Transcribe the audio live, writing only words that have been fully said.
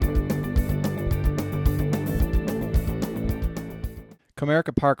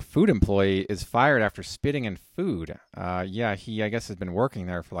Comerica Park food employee is fired after spitting in food. He I guess has been working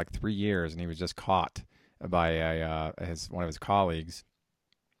there for like 3 years, and he was just caught by one of his colleagues,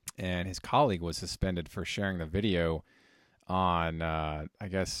 and his colleague was suspended for sharing the video on I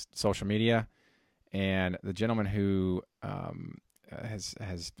guess social media, and the gentleman who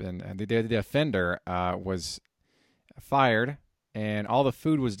has been the offender was fired, and all the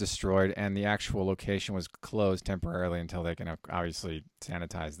food was destroyed, and the actual location was closed temporarily until they can obviously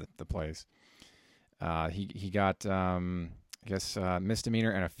sanitize the place. He got I guess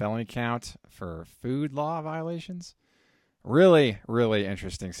misdemeanor and a felony count for food law violations. Really, really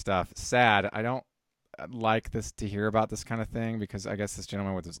interesting stuff. Sad. I don't like this to hear about this kind of thing, because I guess this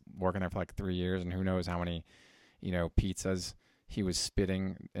gentleman was working there for like 3 years, and who knows how many, pizzas he was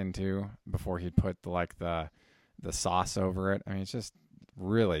spitting into before he'd put the sauce over it. I mean, it's just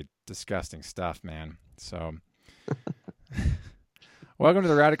really disgusting stuff, man. So welcome to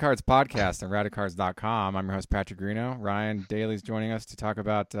the Radicards podcast on radicards.com. I'm your host, Patrick Greeno. Ryan Daly's joining us to talk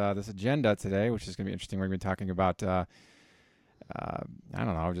about this agenda today, which is going to be interesting. We're going to be talking about I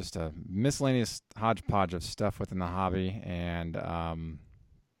don't know, just a miscellaneous hodgepodge of stuff within the hobby, and I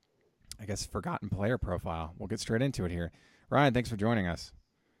guess forgotten player profile. We'll get straight into it here. Ryan, thanks for joining us.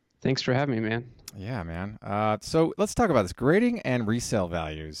 Thanks for having me, man. Yeah, man. So let's talk about this grading and resale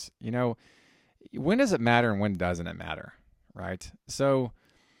values. When does it matter and when doesn't it matter, right? So,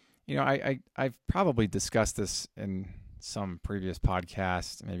 I've probably discussed this in some previous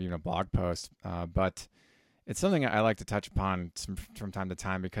podcast, maybe even a blog post, but it's something I like to touch upon from time to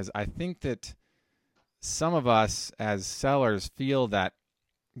time, because I think that some of us as sellers feel that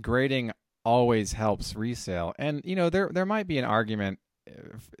grading always helps resale. And, there might be an argument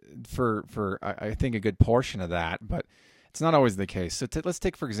for I think a good portion of that, but it's not always the case. So let's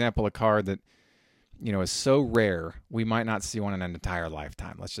take, for example, a card that, is so rare we might not see one in an entire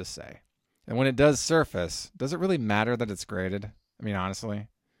lifetime, let's just say. And when it does surface, does it really matter that it's graded? I mean, honestly.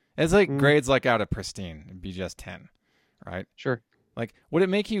 It's like grades like out of pristine, it'd be just 10, right? Sure. Like, would it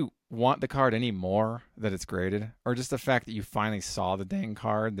make you want the card any more that it's graded? Or just the fact that you finally saw the dang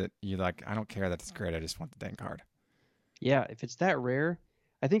card that you're like, I don't care that it's graded, I just want the dang card? Yeah, if it's that rare,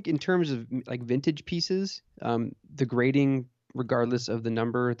 I think in terms of like vintage pieces, the grading, regardless of the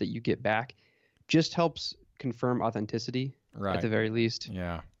number that you get back, just helps confirm authenticity, right, at the very least.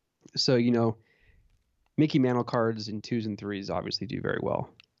 Yeah. So, Mickey Mantle cards in 2s and 3s obviously do very well.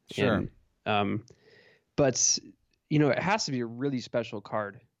 Sure. And, but, it has to be a really special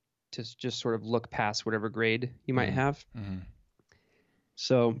card to just sort of look past whatever grade you might have. Mm-hmm.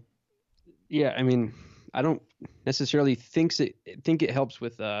 So, yeah, I mean, I don't necessarily think it helps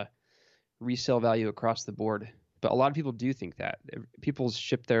with resale value across the board, but a lot of people do think that. People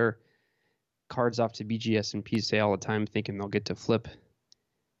ship their cards off to BGS and PSA all the time, thinking they'll get to flip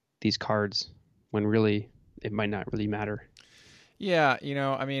these cards when really it might not really matter. Yeah,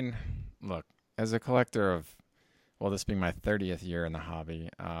 I mean, look, as a collector of, well, this being my 30th year in the hobby,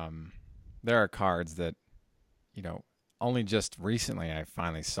 there are cards that, only just recently I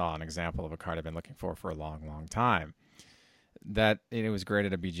finally saw an example of a card I've been looking for a long, long time. That it was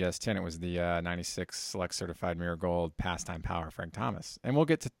graded a BGS 10. It was the 96 Select Certified Mirror Gold Pastime Power Frank Thomas. And we'll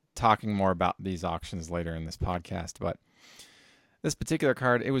get to talking more about these auctions later in this podcast. But this particular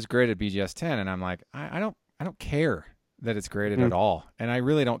card, it was graded BGS 10, and I'm like, I don't care that it's graded at all. And I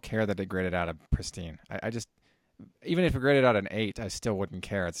really don't care that they graded out of pristine. I just, even if it graded out an 8, I still wouldn't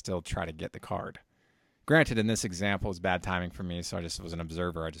care. I'd still try to get the card. Granted, in this example, it was bad timing for me, so I just was an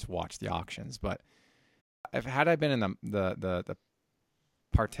observer. I just watched the auctions. But had I been in the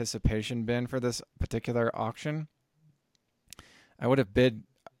participation bin for this particular auction, I would have bid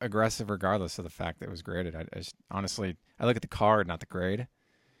aggressive regardless of the fact that it was graded. Honestly, I look at the card, not the grade.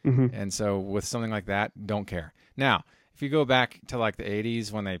 Mm-hmm. And so with something like that, don't care. Now, if you go back to like the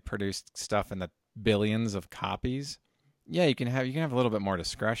 80s when they produced stuff in the billions of copies, yeah, you can have a little bit more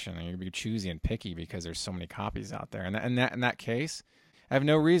discretion, and you can be choosy and picky because there's so many copies out there. And in that case, I have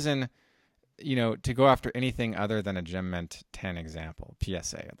no reason, to go after anything other than a Gem Mint 10 example,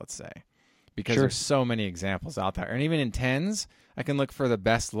 PSA, let's say, because Sure. there's so many examples out there. And even in 10s, I can look for the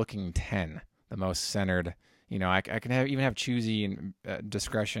best looking 10, the most centered. I can even have choosy and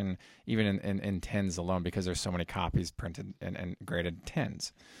discretion even in 10s alone, because there's so many copies printed and graded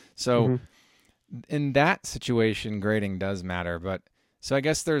 10s. So in that situation, grading does matter. But so I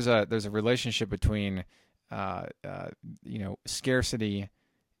guess there's a relationship between scarcity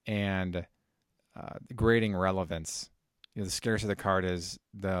and grading relevance. The scarcer the card is,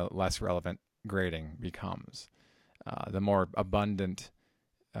 the less relevant grading becomes. The more abundant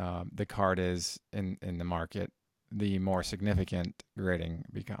the card is in the market, the more significant grading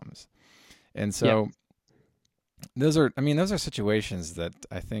becomes. And so those are situations that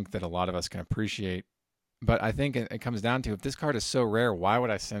I think that a lot of us can appreciate. But I think it comes down to, if this card is so rare, why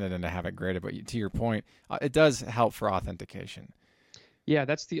would I send it in to have it graded? But to your point, it does help for authentication. Yeah,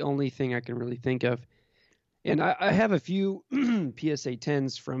 that's the only thing I can really think of. And I have a few PSA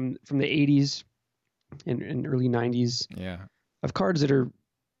 10s from the 80s and early 90s. Yeah. Of cards that are,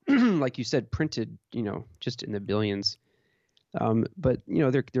 like you said, printed, just in the billions. But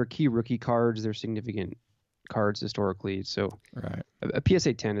they're key rookie cards. They're significant cards historically. So right. a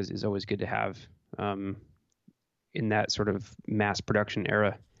PSA 10 is always good to have in that sort of mass production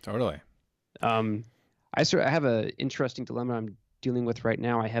era. Totally. I have an interesting dilemma I'm dealing with right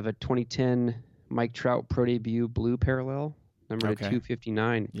now. I have a 2010 Mike Trout Pro Debut Blue Parallel, number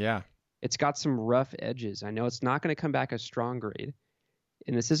 259. Yeah. It's got some rough edges. I know it's not going to come back a strong grade,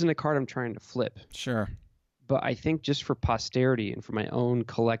 and this isn't a card I'm trying to flip. Sure. But I think just for posterity and for my own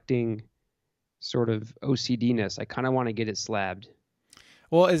collecting sort of OCD-ness, I kind of want to get it slabbed.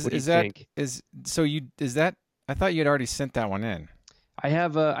 Well, I thought you had already sent that one in. I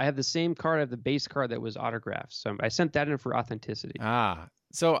have the same card. I have the base card that was autographed. So I sent that in for authenticity.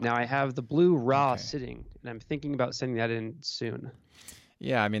 So now I have the blue raw sitting, and I'm thinking about sending that in soon.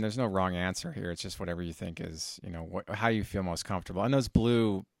 Yeah, I mean, there's no wrong answer here. It's just whatever you think is, how you feel most comfortable. And those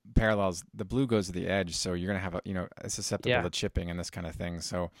blue parallels, the blue goes to the edge, so you're gonna have it's susceptible to chipping and this kind of thing.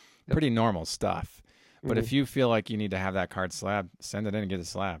 So pretty normal stuff. But if you feel like you need to have that card slabbed, send it in and get it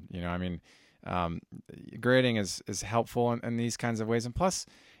slabbed. Grading is helpful in these kinds of ways. And plus,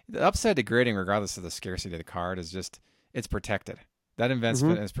 the upside to grading, regardless of the scarcity of the card, is just it's protected. That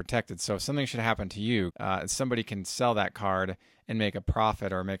investment is protected. So if something should happen to you, somebody can sell that card and make a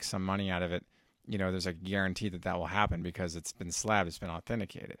profit or make some money out of it. There's a guarantee that will happen because it's been slabbed, it's been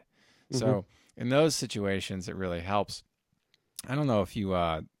authenticated. So in those situations, it really helps. I don't know if you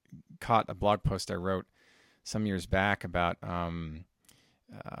caught a blog post I wrote some years back about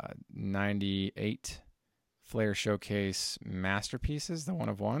 98 Flair Showcase masterpieces, the one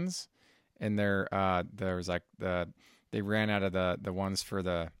of ones, and there was like they ran out of the ones for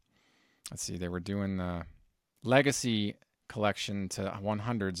they were doing the Legacy collection to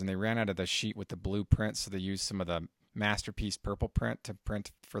 100s, and they ran out of the sheet with the blueprint, so they used some of the masterpiece purple print to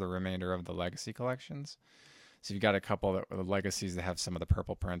print for the remainder of the Legacy collections. So you've got a couple of the Legacies that have some of the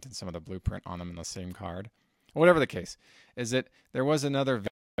purple print and some of the blueprint on them in the same card. Whatever the case, is that there was another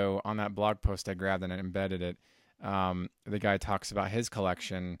video on that blog post I grabbed and I embedded it. The guy talks about his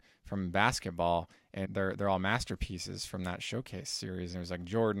collection from basketball, and they're all masterpieces from that showcase series. And it was like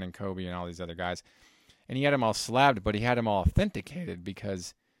Jordan and Kobe and all these other guys. And he had them all slabbed, but he had them all authenticated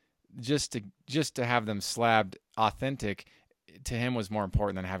because just to have them slabbed authentic to him was more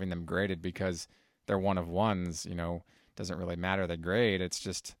important than having them graded, because they're one of ones, doesn't really matter the grade. It's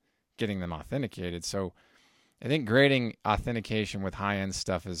just getting them authenticated. So I think grading authentication with high-end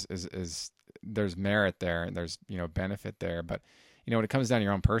stuff is there's merit there and there's, benefit there. But, when it comes down to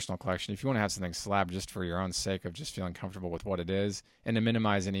your own personal collection, if you want to have something slabbed just for your own sake of just feeling comfortable with what it is and to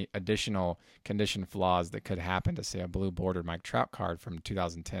minimize any additional condition flaws that could happen to, say, a blue bordered Mike Trout card from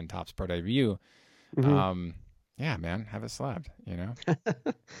 2010 Topps Pro Debut, yeah, man, have it slabbed,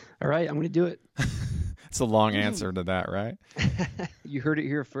 All right, I'm going to do it. It's a long answer to that, right? You heard it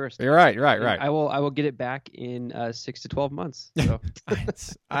here first. You're right. I will get it back in 6 to 12 months. So.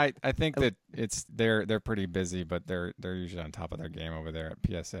 I think that they're pretty busy, but they're usually on top of their game over there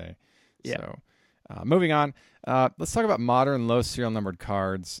at PSA. Yeah. So, moving on, let's talk about modern low serial numbered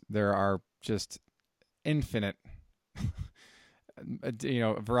cards. There are just infinite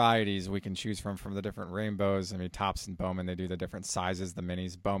varieties we can choose from the different rainbows. I mean, Topps and Bowman, they do the different sizes. The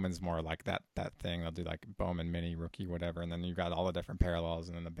minis, Bowman's more like that thing. They'll do like Bowman mini, rookie, whatever. And then you've got all the different parallels,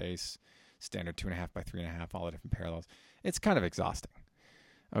 and then the base standard 2.5 by 3.5, all the different parallels. It's kind of exhausting.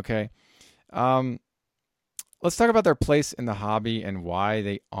 Okay. Let's talk about their place in the hobby and why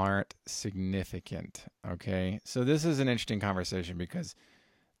they aren't significant. Okay. So this is an interesting conversation because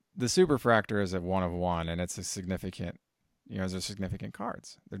the Superfractor is a one of one, and it's a significant, those are significant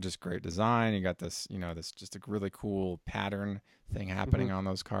cards. They're just great design. You got this, this just a really cool pattern thing happening on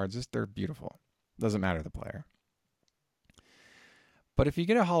those cards. They're beautiful. Doesn't matter the player. But if you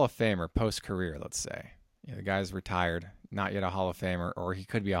get a Hall of Famer post-career, let's say, the guy's retired, not yet a Hall of Famer, or he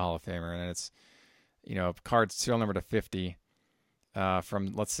could be a Hall of Famer, and it's, cards serial number to 50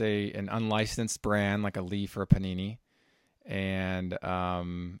 from, let's say, an unlicensed brand like a Leaf or a Panini, and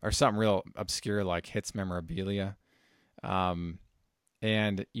or something real obscure like Hits Memorabilia. And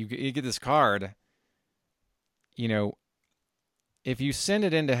you get this card, if you send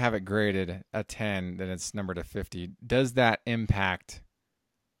it in to have it graded a 10, then it's numbered to 50. Does that impact?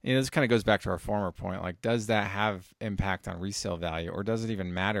 This kind of goes back to our former point. Like, does that have impact on resale value, or does it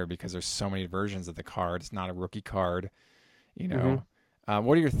even matter because there's so many versions of the card? It's not a rookie card, What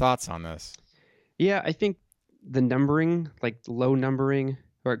are your thoughts on this? Yeah, I think the numbering, like low numbering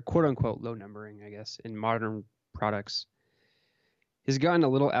or quote unquote low numbering, I guess, in modern products has gotten a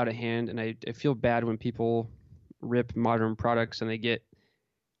little out of hand. And I feel bad when people rip modern products and they get,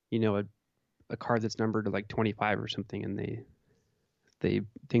 a card that's numbered to like 25 or something, and they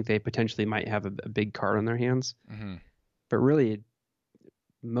think they potentially might have a big card on their hands. Mm-hmm. But really,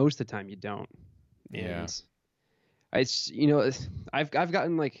 most of the time you don't. Yeah. And I've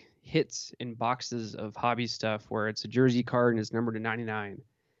gotten like hits in boxes of hobby stuff where it's a jersey card and it's numbered to 99.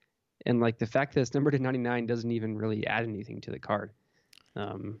 And like the fact that it's numbered to 99 doesn't even really add anything to the card.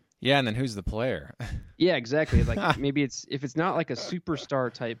 Yeah, and then who's the player? Yeah, exactly. Like maybe if it's not like a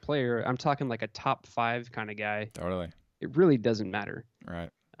superstar type player, I'm talking like a top 5 kind of guy. Totally. It really doesn't matter.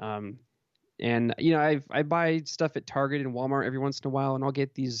 Right. And I buy stuff at Target and Walmart every once in a while, and I'll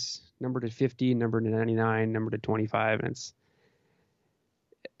get these numbered to 50, numbered to 99, numbered to 25, and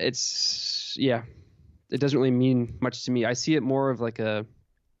it's yeah, it doesn't really mean much to me. I see it more of like it's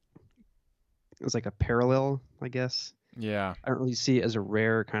like a parallel, I guess. Yeah. I don't really see it as a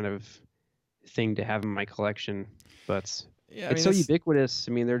rare kind of thing to have in my collection, but yeah, it's so ubiquitous.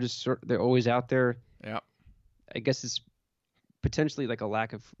 I mean, they're always out there. Yeah. I guess it's potentially like a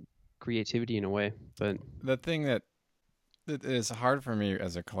lack of creativity in a way, but the thing that is hard for me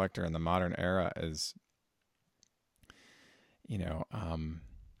as a collector in the modern era is,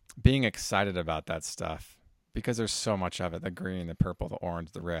 being excited about that stuff because there's so much of it: the green, the purple, the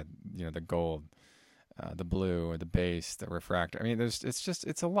orange, the red, the gold, the blue, the base, the refractor. I mean,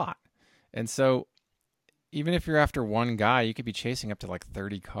 it's a lot. And so even if you're after one guy, you could be chasing up to like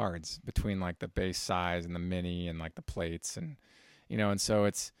 30 cards between like the base size and the mini and like the plates. And, and so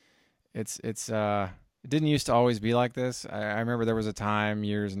it didn't used to always be like this. I remember there was a time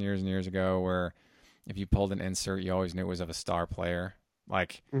years and years and years ago where if you pulled an insert, you always knew it was of a star player.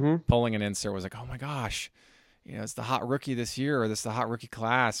 Like pulling an insert was like, oh my gosh, it's the hot rookie this year, or this is the hot rookie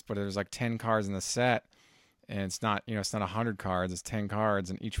class, but there's like 10 cards in the set. And it's not, it's not 100 cards, it's 10 cards.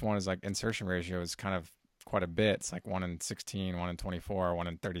 And each one is like insertion ratio is kind of quite a bit. It's like 1 in 16, 1 in 24, 1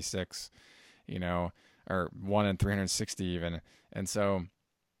 in 36, or 1 in 360 even. And so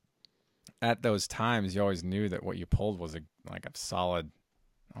at those times, you always knew that what you pulled was a solid,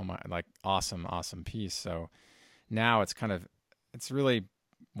 awesome piece. So now it's really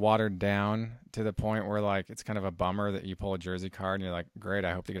watered down to the point where like it's kind of a bummer that you pull a jersey card and you're like, great,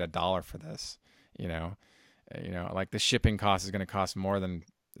 I hope to get $1 for this. Like the shipping cost is going to cost more than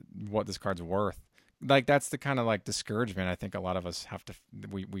what this card's worth. Like that's the kind of like discouragement I think a lot of us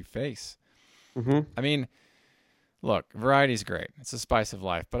we face. I mean, look, variety is great. It's a spice of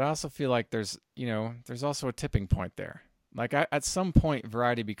life, but I also feel like there's also a tipping point there. Like at some point,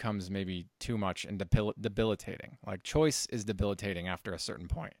 variety becomes maybe too much and debilitating. Like choice is debilitating after a certain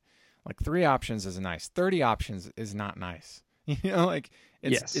point. Like 3 options is nice. 30 options is not nice.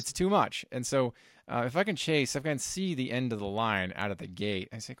 It's too much. And so if I can see the end of the line out of the gate,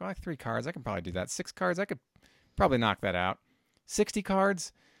 I say, like 3 cards, I can probably do that. 6 cards, I could probably knock that out. 60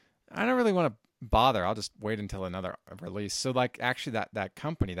 cards, I don't really want to bother. I'll just wait until another release. So like actually that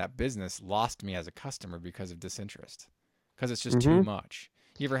company, that business lost me as a customer because of disinterest. Because it's just too much.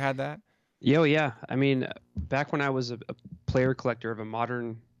 You ever had that? Yeah. I mean, back when I was a player collector of a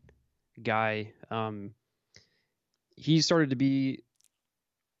modern guy, he started to be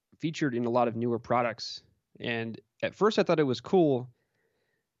featured in a lot of newer products. And at first I thought it was cool,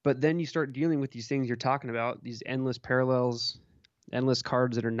 but then you start dealing with these things you're talking about, these endless parallels, endless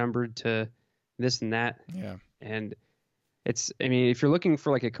cards that are numbered to this and that. Yeah. And if you're looking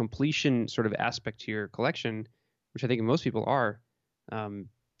for like a completion sort of aspect to your collection, which I think most people are,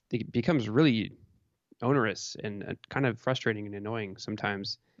 it becomes really onerous and kind of frustrating and annoying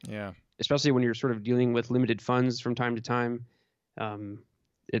sometimes. Yeah. Especially when you're sort of dealing with limited funds from time to time. I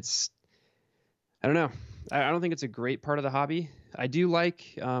don't know. I don't think it's a great part of the hobby. I do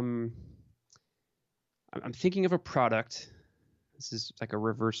like, I'm thinking of a product. This is like a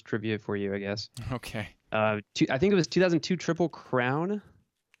reverse trivia for you, I guess. Okay. I think it was 2002 Triple Crown.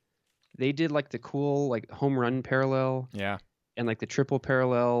 They did like the cool like home run parallel. Yeah. And like the triple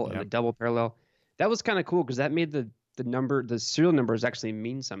parallel and the double parallel. That was kind of cool because that made the serial numbers actually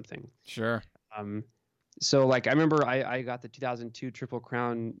mean something. Sure. So like I remember I got the 2002 Triple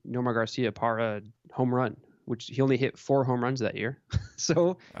Crown Nomar Garcia Parra home run, which he only hit 4 home runs that year.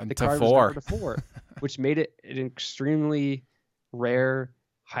 So the card was numbered to 4, which made it an extremely rare,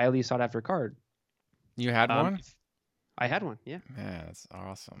 highly sought after card. You had one? I had one. Yeah. Yeah, that's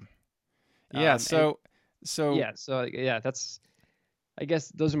awesome. Yeah. So that's. I guess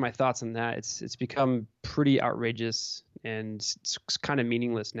those are my thoughts on that. It's become pretty outrageous and it's kind of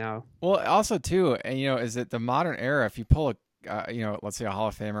meaningless now. Well, also too, and is it the modern era? If you pull a let's say a Hall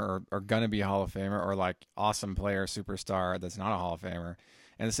of Famer or gonna be a Hall of Famer or like awesome player, superstar that's not a Hall of Famer,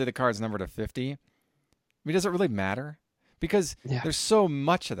 and say the card's numbered to 50, I mean, does it really matter? Because there's so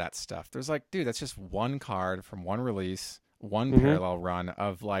much of that stuff. There's like, dude, that's just one card from one release, one parallel run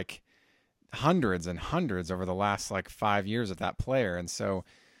of like hundreds and hundreds over the last like 5 years of that player. And so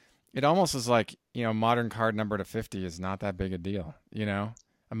it almost is like, modern card number to 50 is not that big a deal.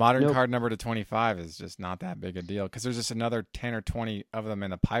 A modern card number to 25 is just not that big a deal because there's just another 10 or 20 of them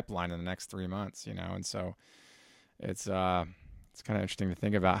in the pipeline in the next 3 months, and so it's kind of interesting to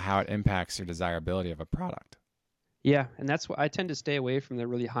think about how it impacts your desirability of a product. Yeah, and that's why I tend to stay away from the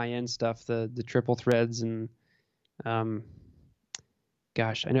really high-end stuff, the triple threads and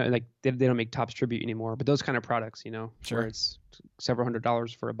gosh, I know like they don't make Topps Tribute anymore, but those kind of products, sure, where it's several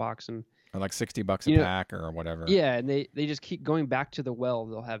 $100s for a box and or like $60 a pack or whatever. Yeah, and they just keep going back to the well.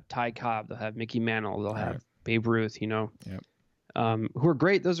 They'll have Ty Cobb, they'll have Mickey Mantle, they'll have Babe Ruth, Yep. Who are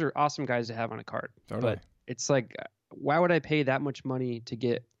great. Those are awesome guys to have on a card. Totally. But it's like, why would I pay that much money to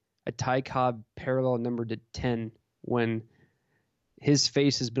get a Ty Cobb parallel number to 10 when his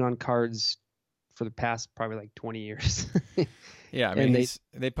face has been on cards for the past probably like 20 years? Yeah, I mean,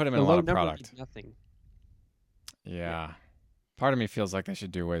 they put him in a lot of product. Nothing. Yeah. Part of me feels like they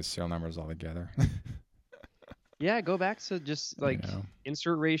should do away with serial numbers altogether. Yeah, go back to just like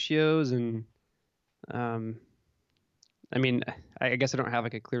insert ratios and, I mean, I guess I don't have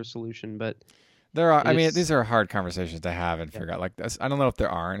like a clear solution, but there are. I mean, these are hard conversations to have and figure out. Like this, I don't know if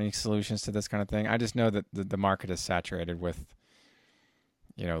there are any solutions to this kind of thing. I just know that the market is saturated with,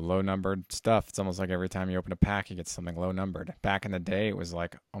 low numbered stuff. It's almost like every time you open a pack, you get something low numbered. Back in the day, it was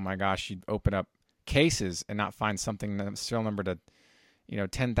like, oh my gosh, you'd open up cases and not find something serial numbered to,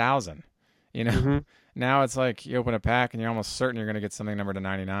 10,000. Mm-hmm. Now it's like you open a pack and you're almost certain you're going to get something numbered to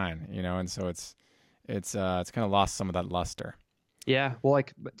 99. And so it's kind of lost some of that luster. Yeah, well,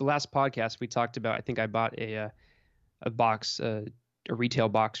 like the last podcast we talked about, I think I bought a box, a retail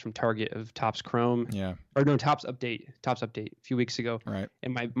box from Target of Topps Chrome. Yeah. Or no, Topps Update a few weeks ago. Right.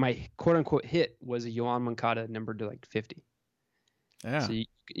 And my quote unquote hit was a Yoan Moncada numbered to like 50. Yeah. So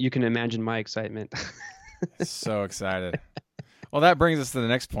you can imagine my excitement. So excited. Well, that brings us to the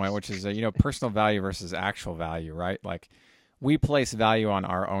next point, which is personal value versus actual value, right? Like we place value on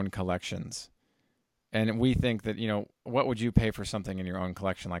our own collections. And we think that, what would you pay for something in your own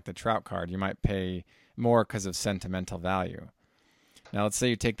collection, like the Trout card? You might pay more because of sentimental value. Now, let's say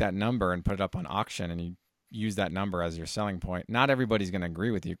you take that number and put it up on auction and you use that number as your selling point. Not everybody's going to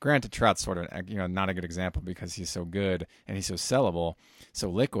agree with you. Granted, Trout's sort of, not a good example because he's so good and he's so sellable, so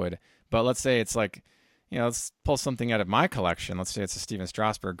liquid. But let's say it's like, let's pull something out of my collection. Let's say it's a Steven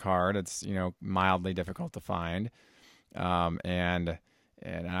Strasburg card. It's, mildly difficult to find. And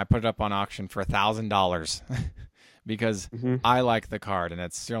I put it up on auction for $1,000 because I like the card and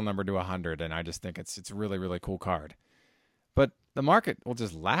it's serial number to 100, and I just think it's a really, really cool card. But the market will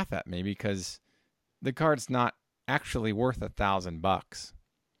just laugh at me because the card's not actually worth $1,000.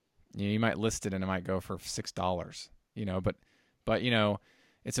 You might list it and it might go for $6. But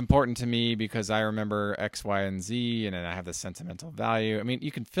it's important to me because I remember X, Y, and Z, and then I have the sentimental value. I mean,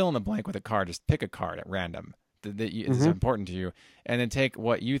 you can fill in the blank with a card. Just pick a card at random that is important to you, and then take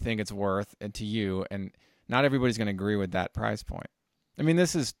what you think it's worth and to you, and not everybody's going to agree with that price point. I mean,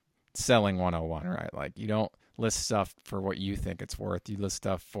 this is selling 101, right? Like, you don't list stuff for what you think it's worth. You list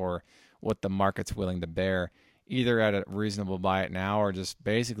stuff for what the market's willing to bear, either at a reasonable buy it now or just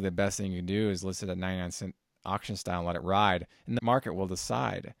basically the best thing you can do is list it at 99-cent auction style and let it ride, and the market will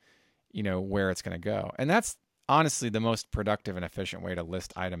decide, where it's going to go. And that's honestly the most productive and efficient way to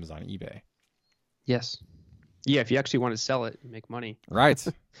list items on eBay. Yes. Yeah, if you actually want to sell it and make money. Right.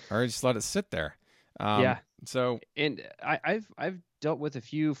 Or just let it sit there. Yeah. So, and I've dealt with a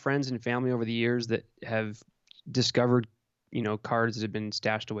few friends and family over the years that have discovered, cards that have been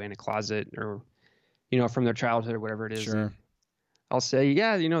stashed away in a closet or, from their childhood or whatever it is. Sure. And I'll say,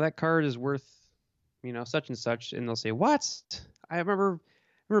 yeah, that card is worth, such and such. And they'll say, what? I remember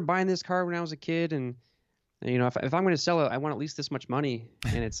buying this card when I was a kid. And, if I'm going to sell it, I want at least this much money.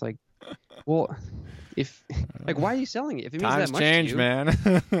 And it's like, well, why are you selling it? If it means times that much change, to you, man.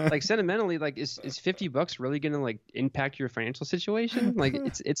 like sentimentally, like is $50 really going to like impact your financial situation? Like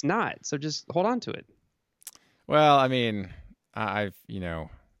it's not. So just hold on to it. Well, I mean, I've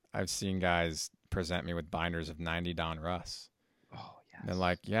seen guys present me with binders of 90 Don Russ. And they're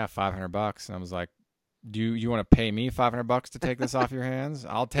like, yeah, $500. And I was like, do you want to pay me $500 to take this off your hands?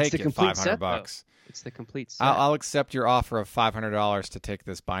 I'll take it, $500. It's the complete set. I'll accept your offer of $500 to take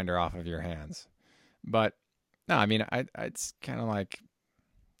this binder off of your hands. But no, I mean, it's kind of like,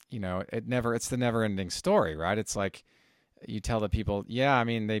 it's the never ending story, right? It's like you tell the people, yeah, I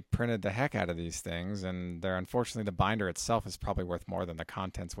mean, they printed the heck out of these things, and unfortunately the binder itself is probably worth more than the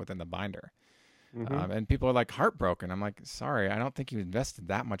contents within the binder. Mm-hmm. And people are like heartbroken. I'm like, sorry, I don't think you invested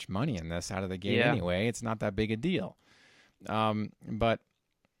that much money in this out of the gate anyway. It's not that big a deal. But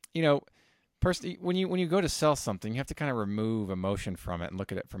personally, when you go to sell something, you have to kind of remove emotion from it and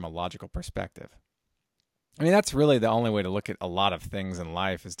look at it from a logical perspective. I mean, that's really the only way to look at a lot of things in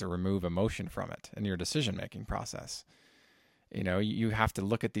life, is to remove emotion from it in your decision-making process. You have to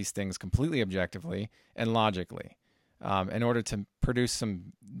look at these things completely objectively and logically in order to produce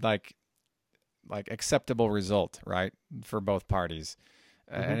some like acceptable result, right, for both parties.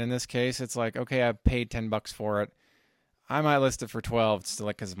 Mm-hmm. And in this case, it's like, okay, I paid $10 for it. I might list it for 12, still,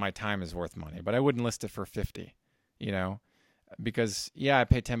 like, because my time is worth money, but I wouldn't list it for 50, because I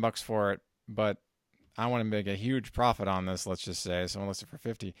paid $10 for it, but I want to make a huge profit on this, let's just say, so I'm going to list it for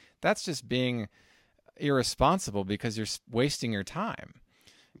 50. That's just being irresponsible, because you're wasting your time.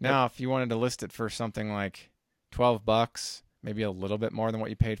 Yep. Now, if you wanted to list it for something like $12, maybe a little bit more than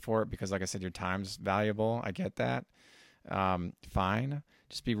what you paid for it, because like I said, your time's valuable. I get that. Fine.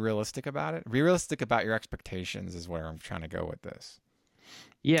 Just be realistic about it. Be realistic about your expectations is where I'm trying to go with this.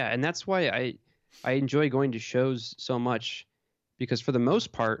 Yeah, and that's why I enjoy going to shows so much, because for the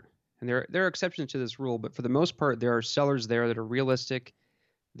most part, and there are exceptions to this rule, but for the most part, there are sellers there that are realistic,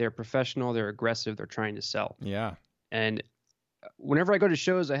 they're professional, they're aggressive, they're trying to sell. Yeah. And whenever I go to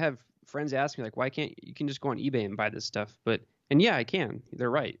shows, I have friends ask me, like, why can't you can just go on eBay and buy this stuff? And yeah, I can. They're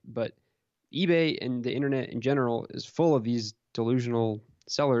right. But eBay and the internet in general is full of these delusional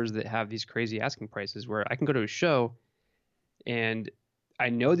sellers that have these crazy asking prices, where I can go to a show and I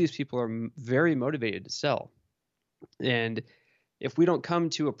know these people are very motivated to sell. And if we don't come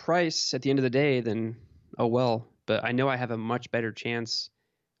to a price at the end of the day, then oh well. But I know I have a much better chance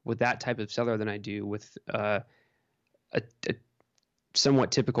with that type of seller than I do with a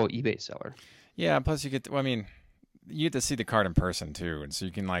somewhat typical eBay seller. Yeah, plus you get to see the card in person too, and so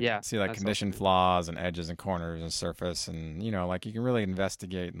you can see condition flaws and edges and corners and surface, and you can really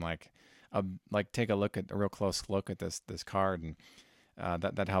investigate and take a real close look at this card, and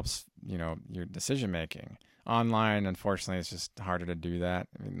that helps your decision making. Online, unfortunately, it's just harder to do that,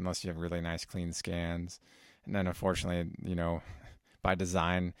 unless you have really nice clean scans, and then unfortunately, by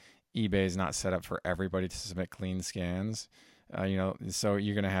design, eBay is not set up for everybody to submit clean scans. So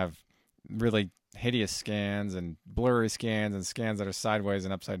you're going to have really hideous scans and blurry scans and scans that are sideways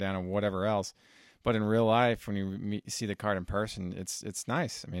and upside down and whatever else. But in real life, when you see the card in person, it's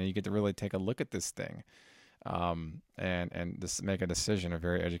nice. I mean, you get to really take a look at this thing, and just make a decision, a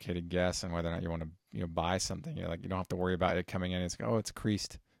very educated guess on whether or not you want to buy something. You don't have to worry about it coming in. It's like, oh, it's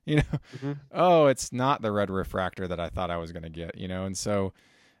creased. Mm-hmm. Oh, it's not the red refractor that I thought I was going to get. And so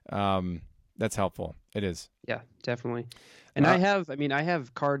that's helpful. It is. Yeah, definitely. And I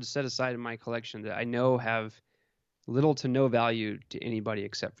have cards set aside in my collection that I know have little to no value to anybody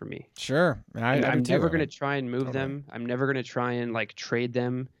except for me. Sure. I'm never going to try and move them. I'm never going to try and trade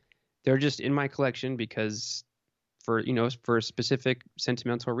them. They're just in my collection because for a specific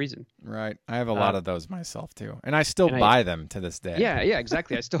sentimental reason. Right. I have a lot of those myself too. And I still buy them to this day. Yeah,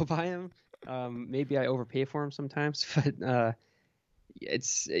 exactly. I still buy them. Maybe I overpay for them sometimes, but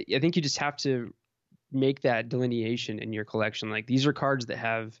I think you just have to make that delineation in your collection. Like, these are cards that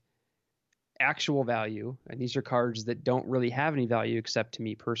have actual value, and these are cards that don't really have any value except to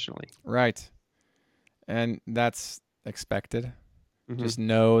me personally. Right. And that's expected. Mm-hmm. Just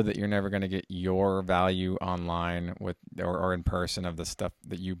know that you're never going to get your value online or in person of the stuff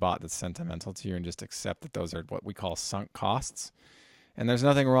that you bought that's sentimental to you, and just accept that those are what we call sunk costs. And there's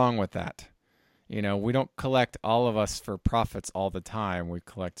nothing wrong with that. We don't collect, all of us, for profits all the time. We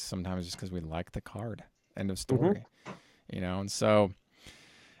collect sometimes just because we like the card. End of story. Mm-hmm. And so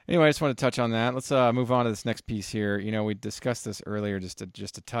anyway, I just want to touch on that. Let's move on to this next piece here. We discussed this earlier just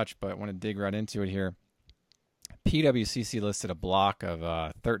a touch, but I want to dig right into it here. PWCC listed a block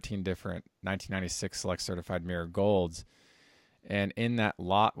of 13 different 1996 Select Certified Mirror Golds, and in that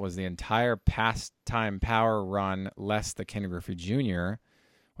lot was the entire Pastime Power run less the Ken Griffey Jr.,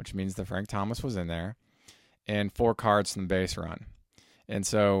 which means the Frank Thomas was in there, and 4 cards from the base run. And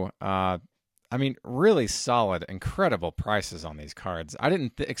so, really solid, incredible prices on these cards. I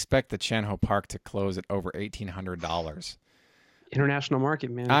didn't expect the Chan-Ho Park to close at over $1,800. International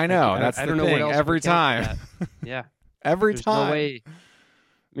market, man. I know. That's I the don't know thing. what else Every time. Yeah. Every There's time. No way.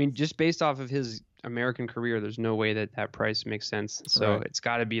 I mean, just based off of his American career, there's no way that that price makes sense. So Right. it's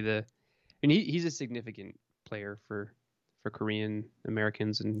got to be the. And he's a significant player for Korean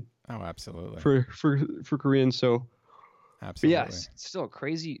Americans and Oh, absolutely. for Koreans. So, but Absolutely. yes, it's still a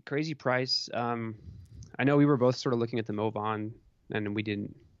crazy price. I know we were both sort of looking at the Moban, and we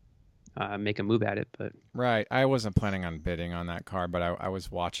didn't make a move at it, but Right. I wasn't planning on bidding on that card, but I was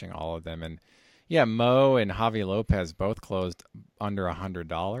watching all of them. And yeah, Mo and Javi Lopez both closed under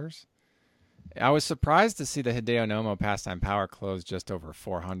 $100. I was surprised to see the Hideo Nomo Pastime Power close just over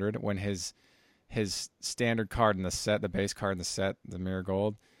 400 when his standard card in the set, the base card in the set, the Mirror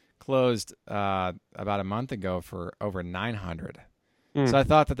Gold, closed about a month ago for over 900. So I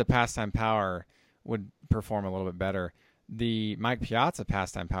thought that the Pastime Power would perform a little bit better. The Mike Piazza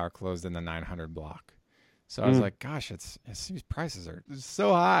Pastime Power closed in the 900 block. So I was like, gosh, these prices are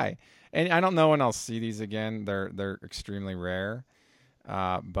so high. And I don't know when I'll see these again. They're extremely rare.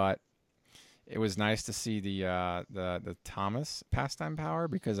 But it was nice to see the Thomas Pastime Power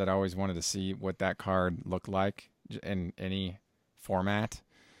because I'd always wanted to see what that card looked like in any format.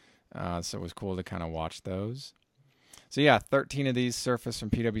 So it was cool to kind of watch those. So yeah, 13 of these surfaced from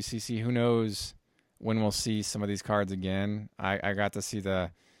PWCC. Who knows when we'll see some of these cards again? I got to see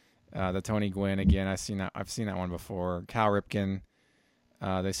the Tony Gwynn again. I've seen that one before. Cal Ripken.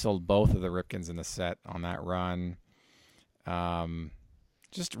 They sold both of the Ripkins in the set on that run.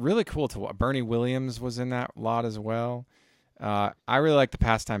 Just really cool to watch. Bernie Williams was in that lot as well. I really like the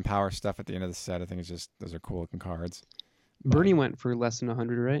Pastime Power stuff at the end of the set. I think those are cool looking cards. Bernie went for less than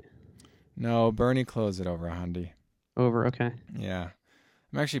 100, right? No, Bernie closed it over 100. Over, okay. Yeah,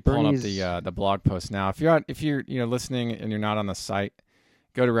 I'm actually pulling Bernie's... up the blog post now. If you're listening and you're not on the site,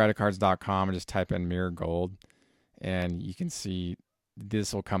 go to radicards.com and just type in Mirror Gold, and you can see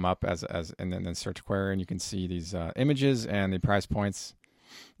this will come up as and then search query, and you can see these images and the price points.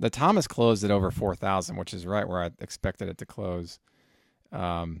 The Thomas closed at over 4,000, which is right where I expected it to close.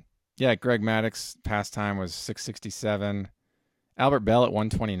 Yeah, Greg Maddox Pastime was 667. Albert Bell at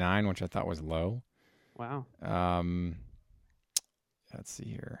 129, which I thought was low. Wow. Let's see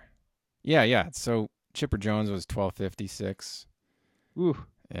here. Yeah. So Chipper Jones was 1256. Ooh.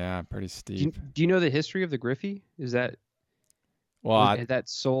 Yeah, pretty steep. Do you know the history of the Griffey? Is that has that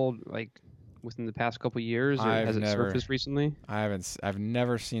sold like within the past couple of years, or has it surfaced recently? I've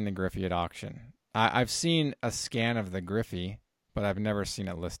never seen the Griffey at auction. I've seen a scan of the Griffey, but I've never seen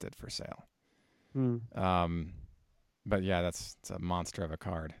it listed for sale. But yeah, it's a monster of a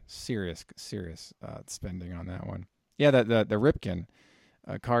card. Serious spending on that one. Yeah, the Ripken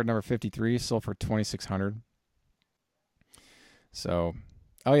card number 53 sold for 2,600. So,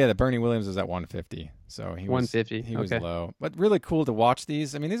 oh yeah, the Bernie Williams was at 150. So he was 150. He was low, but really cool to watch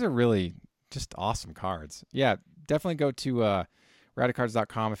these. I mean, these are really just awesome cards. Yeah, definitely go to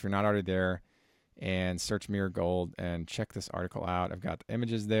radicards.com if you're not already there, and search Mirror Gold and check this article out. I've got the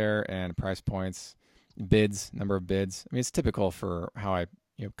images there and price points, bids, number of bids. I mean, it's typical for how I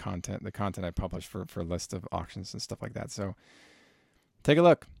the content I publish for lists of auctions and stuff like that. So take a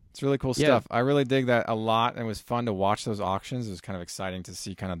look. It's really cool stuff. I really dig that a lot, and it was fun to watch those auctions. It was kind of exciting to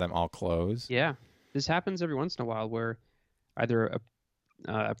see kind of them all close. Yeah, this happens every once in a while where either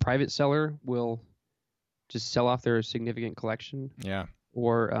a private seller will just sell off their significant collection. Yeah.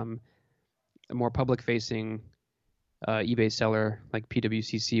 Or a more public-facing eBay seller like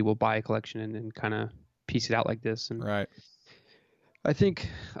PWCC will buy a collection and then kind of piece it out like this. And right. I think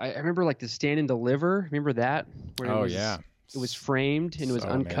I remember like the Stand and Deliver. Remember that? Where it was framed and it was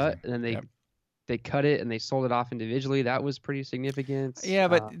uncut, amazing. And then they cut it and they sold it off individually. That was pretty significant. Yeah,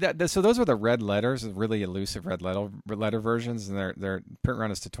 but so those were the red letters, really elusive red letter versions, and their print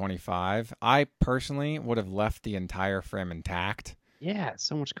run is to 25. I personally would have left the entire frame intact. Yeah, it's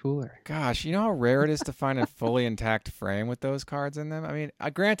so much cooler. Gosh, you know how rare it is to find a fully intact frame with those cards in them? I mean,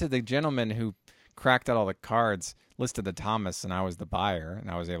 granted, the gentleman who cracked out all the cards listed the Thomas, and I was the buyer, and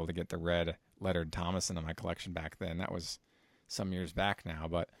I was able to get the red lettered Thomas into my collection back then. That was some years back now,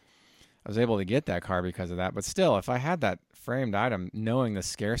 but I was able to get that card because of that. But still, if I had that framed item, knowing the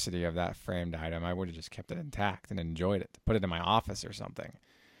scarcity of that framed item, I would have just kept it intact and enjoyed it, put it in my office or something.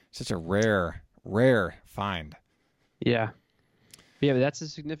 Such a rare find. Yeah. Yeah, but that's a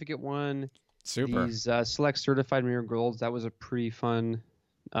significant one. Super. These select certified Mirror Golds, that was a pretty fun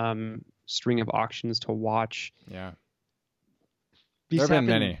string of auctions to watch. Yeah. There have been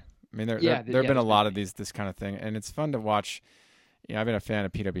many. I mean, there have been a lot of this kind of thing, and it's fun to watch. You know, I've been a fan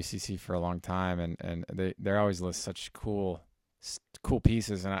of PWCC for a long time, and they always list such cool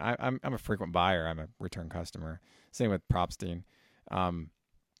pieces, and I'm a frequent buyer. I'm a return customer. Same with Propstein.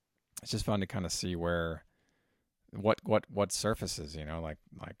 It's just fun to kind of see where what surfaces, like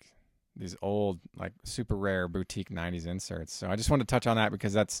these old, like super rare boutique 90s inserts. So I just wanted to touch on that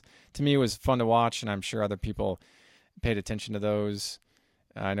because that's, to me, was fun to watch, and I'm sure other people paid attention to those.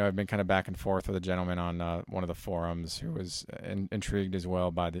 I know I've been kind of back and forth with a gentleman on one of the forums who was intrigued as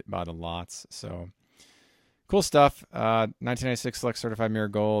well by the lots. So cool stuff. 1996 Select Certified Mirror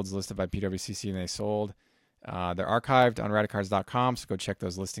Golds listed by PWCC, and they sold. They're archived on radicards.com, so go check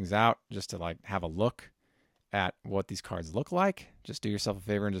those listings out just to like have a look at what these cards look like. Just do yourself a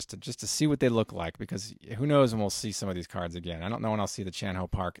favor and just to see what they look like, because who knows when we'll see some of these cards again. I don't know when I'll see the Chan Ho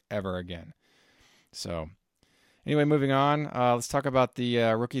Park ever again. So anyway, moving on, let's talk about the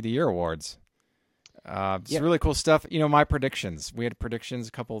Rookie of the Year awards. Really cool stuff. My predictions. We had predictions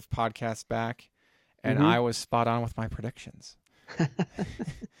a couple of podcasts back, and I was spot on with my predictions.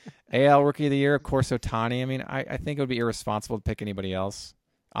 AL Rookie of the Year, of course, Ohtani. I mean, I think it would be irresponsible to pick anybody else,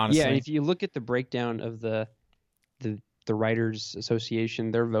 honestly. Yeah, and if you look at the breakdown of the Writers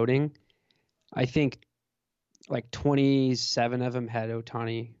Association, their voting, I think like 27 of them had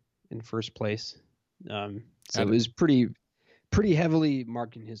Ohtani in first place. So it was pretty heavily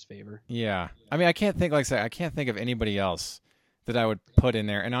marked in his favor. Yeah. I mean, I can't think of anybody else that I would put in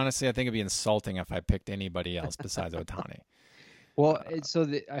there. And honestly, I think it'd be insulting if I picked anybody else besides Ohtani. Well,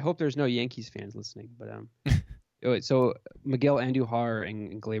 I hope there's no Yankees fans listening, but so Miguel Andujar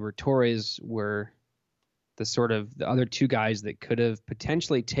and Gleyber Torres were the other two guys that could have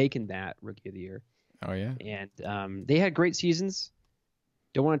potentially taken that Rookie of the Year. Oh yeah. And they had great seasons.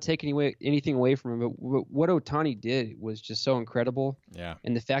 Don't want to take anything away from him, but what Ohtani did was just so incredible. Yeah.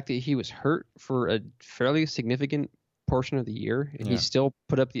 And the fact that he was hurt for a fairly significant portion of the year, and he still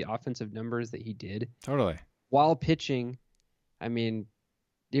put up the offensive numbers that he did. Totally. While pitching, I mean,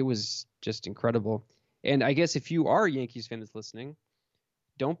 it was just incredible. And I guess if you are a Yankees fan that's listening,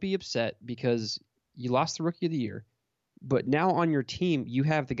 don't be upset because you lost the Rookie of the Year. But now on your team, you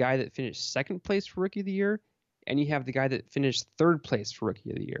have the guy that finished second place for Rookie of the Year, and you have the guy that finished third place for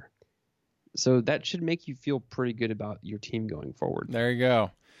Rookie of the Year. So that should make you feel pretty good about your team going forward. There you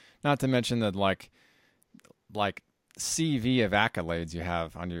go. Not to mention that like CV of accolades you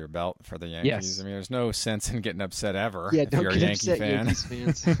have under your belt for the Yankees. Yes. I mean, there's no sense in getting upset ever if you're a Yankee fan. Yankees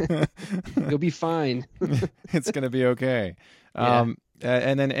fans. You'll be fine. It's going to be okay. Yeah.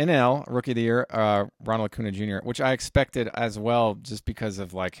 And then NL Rookie of the Year, Ronald Acuna Jr., which I expected as well, just because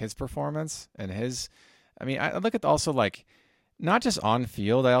of like his performance and his. I mean, I look at also like not just on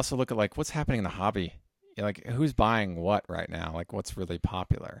field. I also look at like what's happening in the hobby, like who's buying what right now, like what's really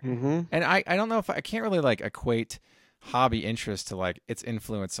popular. Mm-hmm. And I don't know if I can't really like equate hobby interest to like its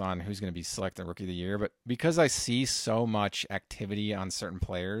influence on who's going to be selected Rookie of the Year, but because I see so much activity on certain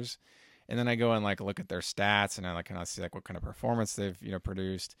players. And then I go and like look at their stats, and I like kind of see like what kind of performance they've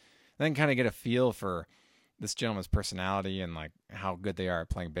produced, and then kind of get a feel for this gentleman's personality and like how good they are at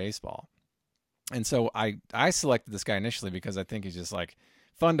playing baseball. And so I selected this guy initially because I think he's just like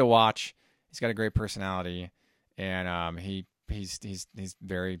fun to watch. He's got a great personality, and he's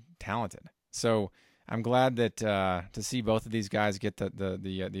very talented. So I'm glad that to see both of these guys get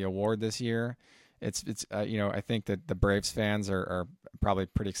the award this year. It's I think that the Braves fans are probably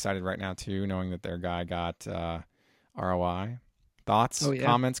pretty excited right now too, knowing that their guy got ROI. Thoughts,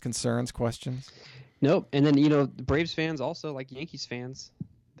 comments, concerns, questions? Nope. And then the Braves fans also, like Yankees fans,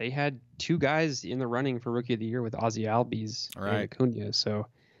 they had two guys in the running for Rookie of the Year with Ozzie Albies and Acuna. So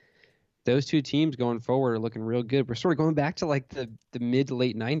those two teams going forward are looking real good. We're sort of going back to like the mid to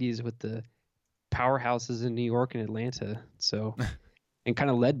late 90s with the powerhouses in New York and Atlanta. So. And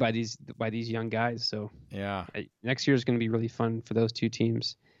kind of led by these young guys. So yeah, next year is going to be really fun for those two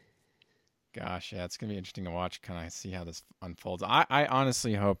teams. Gosh, yeah, it's going to be interesting to watch, kind of see how this unfolds. I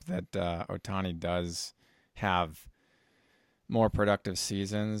honestly hope that Ohtani does have more productive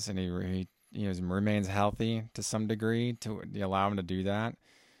seasons, and he remains healthy to some degree to allow him to do that.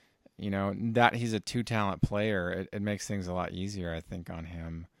 That he's a two-talent player, it makes things a lot easier, I think, on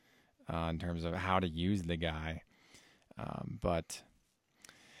him in terms of how to use the guy. But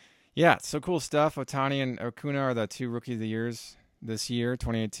yeah, so cool stuff. Ohtani and Acuna are the two Rookie of the Years this year,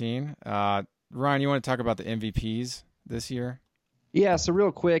 2018. Ryan, you want to talk about the MVPs this year? Yeah, so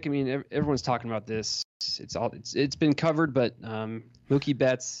real quick, I mean, everyone's talking about this. It's been covered, but Mookie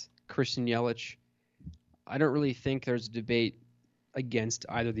Betts, Christian Yelich, I don't really think there's a debate against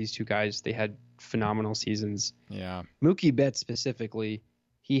either of these two guys. They had phenomenal seasons. Yeah. Mookie Betts specifically,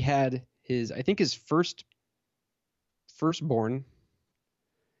 he had his firstborn.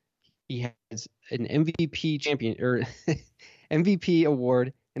 He has an MVP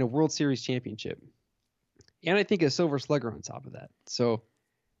award and a World Series championship. And I think a Silver Slugger on top of that. So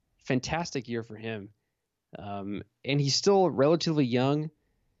fantastic year for him. And he's still relatively young.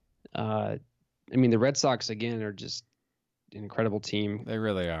 I mean, the Red Sox again are just an incredible team. They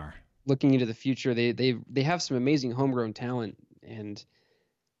really are. Looking into the future, they have some amazing homegrown talent, and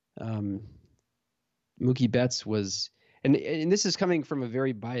Mookie Betts was, and this is coming from a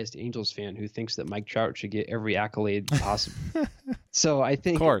very biased Angels fan who thinks that Mike Trout should get every accolade possible. So I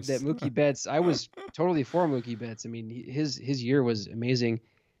think that Mookie Betts, I was totally for Mookie Betts. I mean, his year was amazing,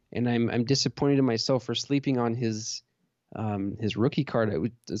 and I'm disappointed in myself for sleeping on his rookie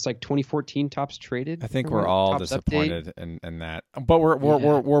card. It's like 2014 Topps traded. I think we're all disappointed in that, but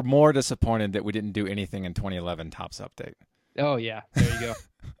we're more disappointed that we didn't do anything in 2011 Topps update. Oh yeah, there you go.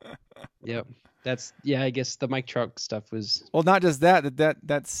 Yep. I guess the Mike Trout stuff was. Well, not just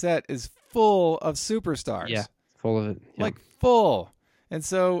that set is full of superstars. Yeah, full of it. Yep. Like full. And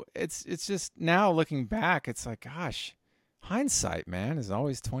so it's just now looking back, it's like, gosh, hindsight, man, is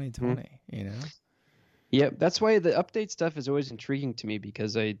always 2020, you know? Yeah, that's why the update stuff is always intriguing to me,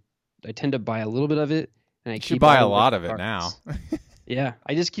 because I tend to buy a little bit of it, and I keep buy a lot of it now. Yeah,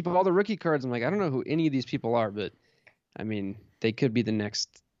 I just keep all the rookie cards. I'm like, I don't know who any of these people are, but I mean, they could be the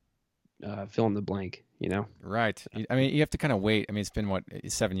next fill in the blank, you know? Right. I mean, you have to kind of wait. I mean, it's been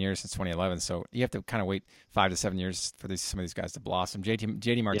 7 years since 2011, so you have to kind of wait 5 to 7 years for some of these guys to blossom.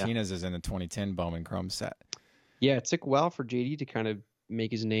 JD Martinez is in the 2010 Bowman Chrome set. Yeah, it took a while for JD to kind of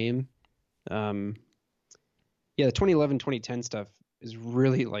make his name. Yeah, the 2011-2010 stuff is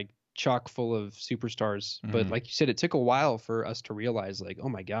really like chock full of superstars. Mm-hmm. But like you said, it took a while for us to realize, like, oh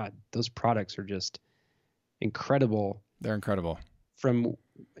my God, those products are just incredible. They're incredible. From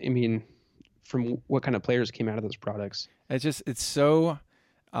what kind of players came out of those products. It's so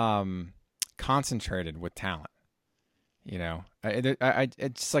concentrated with talent. You know,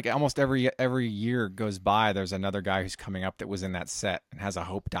 it's like almost every year goes by, there's another guy who's coming up that was in that set and has a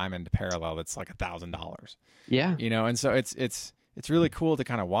Hope Diamond parallel that's like $1,000. Yeah, you know, and so it's really cool to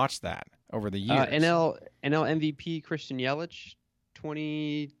kind of watch that over the years. NL MVP Christian Yelich,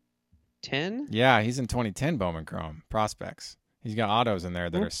 2010. Yeah, he's in 2010 Bowman Chrome prospects. He's got autos in there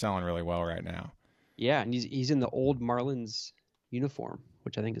that are selling really well right now. Yeah, and he's in the old Marlins uniform,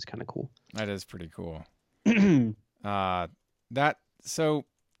 which I think is kind of cool. That is pretty cool. So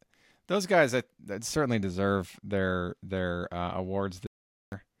those guys that certainly deserve their awards this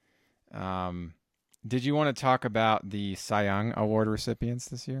year. Did you want to talk about the Cy Young Award recipients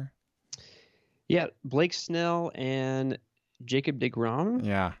this year? Yeah, Blake Snell and Jacob deGrom.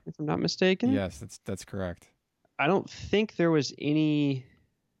 Yeah, if I'm not mistaken. Yes, that's correct. I don't think there was any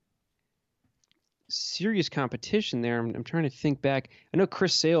serious competition there. I'm trying to think back. I know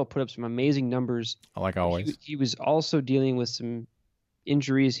Chris Sale put up some amazing numbers. Like always. He was also dealing with some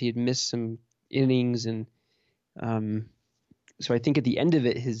injuries. He had missed some innings, and so I think at the end of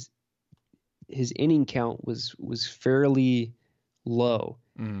it, his inning count was fairly low.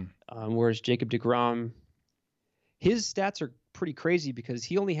 Whereas Jacob deGrom, his stats are pretty crazy because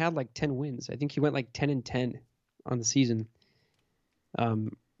he only had like 10 wins. I think he went like 10-10 on the season.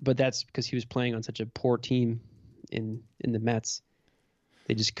 But that's because he was playing on such a poor team in the Mets.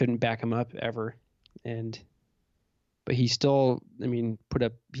 They just couldn't back him up ever. But he still, I mean,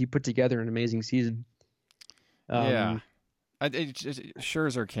 put together an amazing season. Yeah.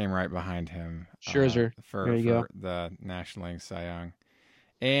 Scherzer came right behind him. Scherzer. For the National League Cy Young.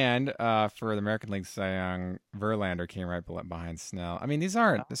 And for the American League Cy Young, Verlander came right behind Snell. I mean, this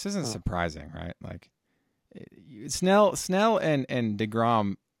isn't surprising, right? Like, Snell and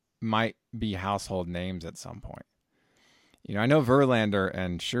deGrom might be household names at some point. You know, I know Verlander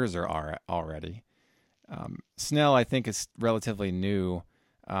and Scherzer are already. Snell, I think, is relatively new,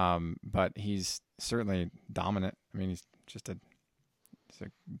 but he's certainly dominant. I mean, he's a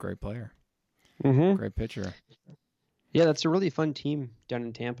great player, great pitcher. Yeah, that's a really fun team down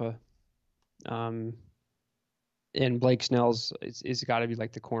in Tampa. And Blake Snell's is got to be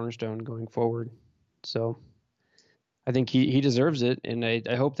like the cornerstone going forward. So I think he deserves it, and I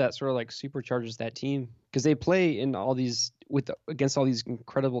hope that sort of like supercharges that team, because they play in all these against all these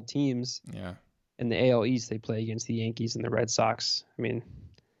incredible teams. Yeah. In the AL East, they play against the Yankees and the Red Sox. I mean,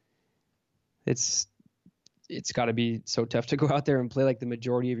 it's got to be so tough to go out there and play like the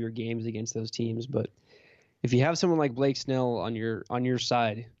majority of your games against those teams. But if you have someone like Blake Snell on your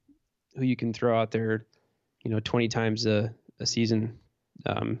side, who you can throw out there, 20 times a season,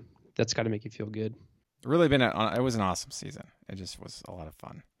 that's got to make you feel good. Really it was an awesome season. It just was a lot of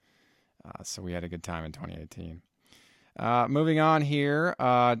fun. So we had a good time in 2018. Moving on here,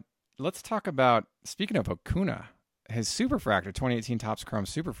 let's talk about, speaking of Acuna, his Superfractor 2018 Topps Chrome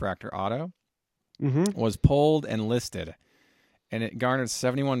Superfractor auto was pulled and listed and it garnered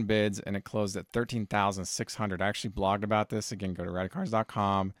 71 bids, and it closed at 13,600. I actually blogged about this. Again, go to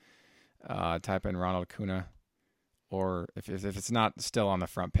radicars.com, type in Ronald Acuna, or if it's not still on the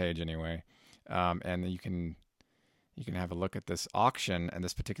front page anyway, and you can have a look at this auction and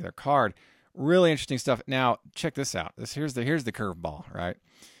this particular card. Really interesting stuff. Now, check this out. Here's the curveball, right?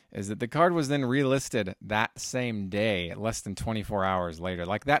 Is that the card was then relisted that same day, less than 24 hours later.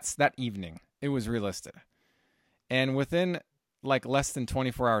 Like that evening, it was relisted. And within like less than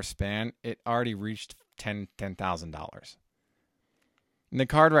 24-hour span, it already reached $10,000. And the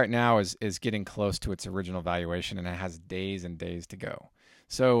card right now is getting close to its original valuation, and it has days and days to go.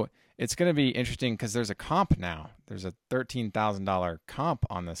 So it's going to be interesting because there's a comp now. There's a $13,000 comp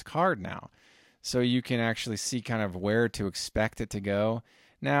on this card now. So you can actually see kind of where to expect it to go.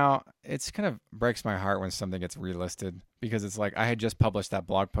 Now, it's kind of breaks my heart when something gets relisted, because it's like I had just published that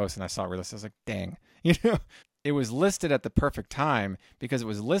blog post and I saw it relisted. I was like, dang, it was listed at the perfect time, because it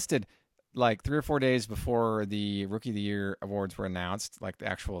was listed like 3 or 4 days before the Rookie of the Year awards were announced, like the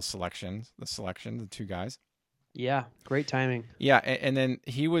actual the 2 guys. Yeah, great timing. Yeah, and then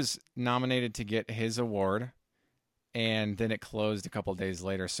he was nominated to get his award, and then it closed a couple days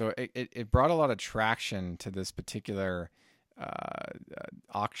later. So it brought a lot of traction to this particular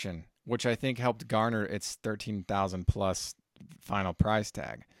auction, which I think helped garner its 13,000 plus final price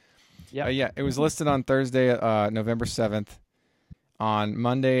tag. Yeah, it was listed on Thursday, November 7th. On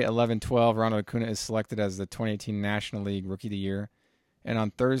Monday, 11/12, Ronald Acuna is selected as the 2018 National League Rookie of the Year. And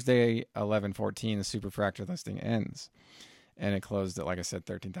on Thursday, 11/14, the Superfractor listing ends. And it closed at, like I said,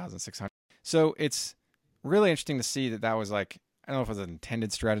 13,600. So it's really interesting to see that was like, I don't know if it was an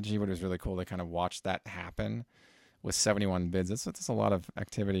intended strategy, but it was really cool to kind of watch that happen with 71 bids. That's a lot of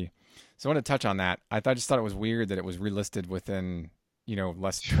activity. So I want to touch on that. I just thought it was weird that it was relisted within,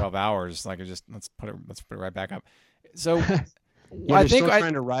 less than 12 hours. Like, let's put it right back up. So yeah, I think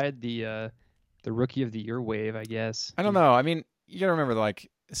trying to ride the Rookie of the Year wave, I guess. I don't know. I mean, you got to remember, like,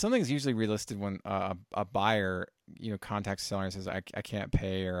 something's usually relisted when a buyer, contacts the seller and says, I can't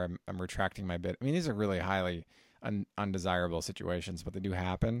pay, or I'm retracting my bid. I mean, these are really highly undesirable situations, but they do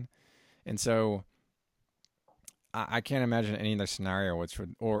happen. And so I can't imagine any other scenario which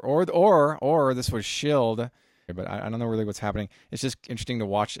would, or this was shilled, but I don't know really what's happening. It's just interesting to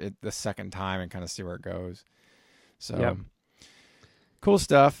watch it the second time and kind of see where it goes. So, yep. Cool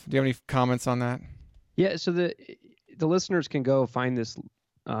stuff. Do you have any comments on that? Yeah. So the listeners can go find this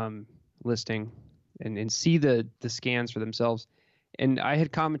listing and see the scans for themselves. And I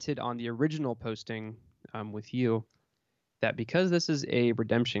had commented on the original posting with you that because this is a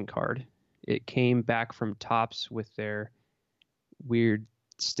redemption card, it came back from Topps with their weird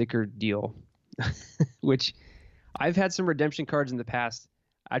sticker deal, which I've had some redemption cards in the past.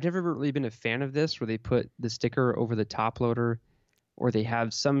 I've never really been a fan of this, where they put the sticker over the top loader, or they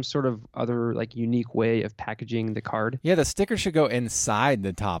have some sort of other like unique way of packaging the card. Yeah, the sticker should go inside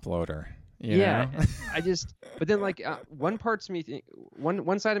the top loader. You know? But then like one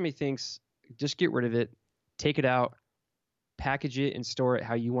side of me thinks just get rid of it, take it out, package it, and store it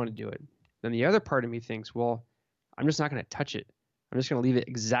how you want to do it. Then the other part of me thinks, well, I'm just not going to touch it. I'm just going to leave it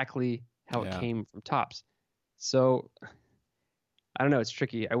exactly how it came from Topps. So I don't know. It's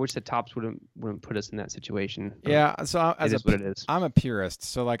tricky. I wish that Topps wouldn't put us in that situation. Yeah. So it is what it is. I'm a purist.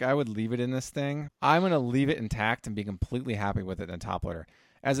 So like I would leave it in this thing. I'm going to leave it intact and be completely happy with it in a top loader.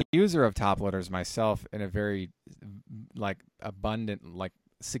 As a user of top loaders myself, in a very like abundant, like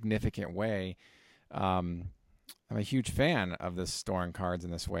significant way, I'm a huge fan of this storing cards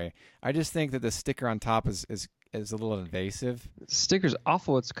in this way. I just think that the sticker on top is a little invasive. The sticker's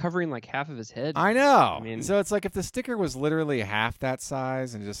awful. It's covering like half of his head. I know. I mean, so it's like if the sticker was literally half that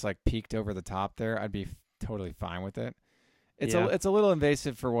size and just like peeked over the top there, I'd be totally fine with it. It's a little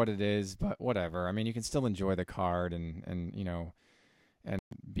invasive for what it is, but whatever. I mean, you can still enjoy the card and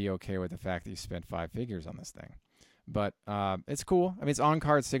be okay with the fact that you spent 5 figures on this thing. But it's cool. I mean, it's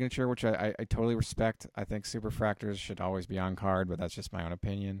on-card signature, which I totally respect. I think Superfractors should always be on-card, but that's just my own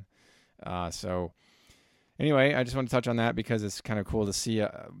opinion. So anyway, I just want to touch on that because it's kind of cool to see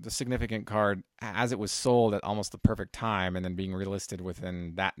the significant card as it was sold at almost the perfect time and then being relisted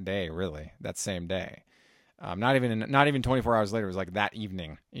within that day, really, that same day. Not even 24 hours later. It was like that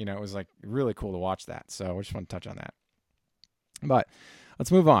evening. It was like really cool to watch that. So I just want to touch on that. But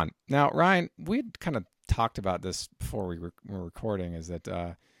let's move on. Now, Ryan, we'd kind of talked about this before we were recording, is that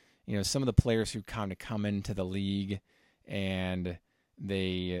some of the players who kind of come into the league and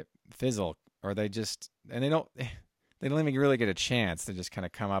they fizzle, or they don't even really get a chance. They just kind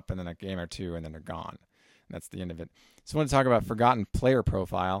of come up and then a game or two and then they're gone. And that's the end of it. So I want to talk about forgotten player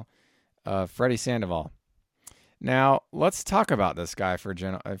profile, Freddie Sandoval. Now, let's talk about this guy for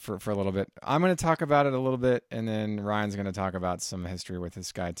a little bit. I'm going to talk about it a little bit, and then Ryan's going to talk about some history with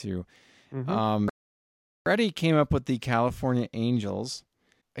this guy too. Mm-hmm. Freddie came up with the California Angels.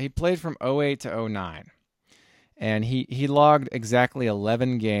 He played from '08 to '09, and he logged exactly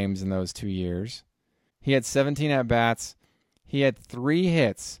 11 games in those 2 years. He had 17 at-bats. He had 3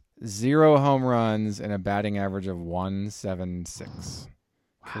 hits, 0 home runs, and a batting average of 176.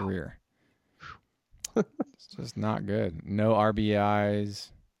 Wow. Career. It's just not good. No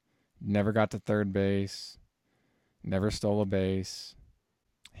RBIs. Never got to third base. Never stole a base.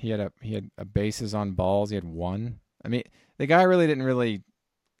 He had a bases on balls. He had 1. I mean, the guy really didn't really.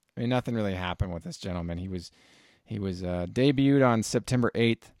 I mean, nothing really happened with this gentleman. He was debuted on September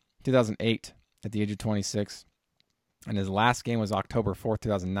 8th, 2008, at the age of 26, and his last game was October 4th,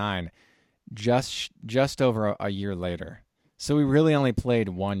 2009, just over a year later. So he really only played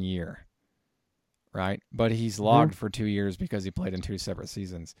 1 year, right? But he's logged for 2 years because he played in 2 separate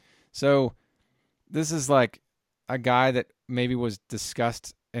seasons. So this is like a guy that maybe was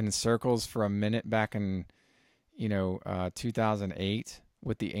discussed in circles for a minute back in 2008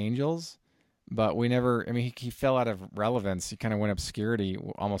 with the Angels, but we never. I mean, he fell out of relevance. He kind of went obscurity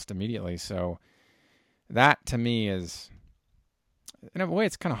almost immediately. So that to me is, in a way,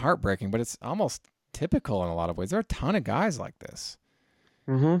 it's kind of heartbreaking, but it's almost typical in a lot of ways. There are a ton of guys like this.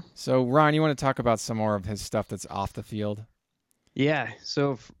 Mm-hmm. So Ryan, you want to talk about some more of his stuff that's off the field? Yeah.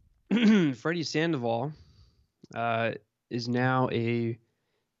 So Freddie Sandoval is now a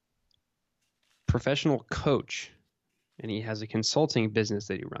professional coach, and he has a consulting business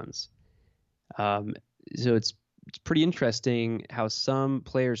that he runs. So it's pretty interesting how some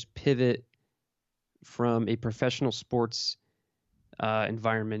players pivot from a professional sports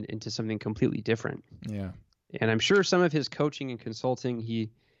environment into something completely different. Yeah. And I'm sure some of his coaching and consulting he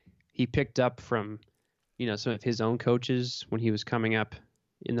picked up from, some of his own coaches when he was coming up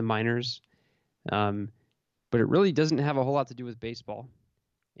in the minors. But it really doesn't have a whole lot to do with baseball.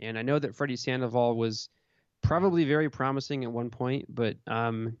 And I know that Freddie Sandoval was probably very promising at one point, but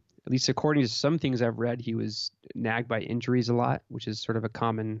at least according to some things I've read, he was nagged by injuries a lot, which is sort of a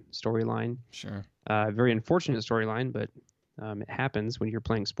common storyline. Sure. Very unfortunate storyline, but it happens when you're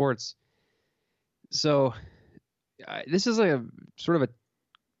playing sports. So this is like a sort of a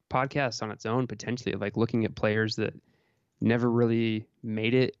podcast on its own, potentially, of like looking at players that never really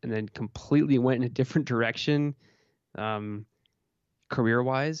made it and then completely went in a different direction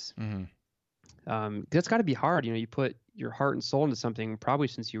career-wise. Mm-hmm. That's got to be hard. You put your heart and soul into something probably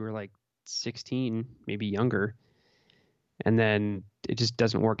since you were like 16, maybe younger, and then it just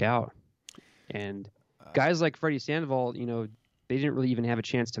doesn't work out. And guys like Freddie Sandoval, they didn't really even have a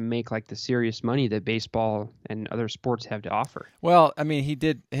chance to make like the serious money that baseball and other sports have to offer. Well, I mean,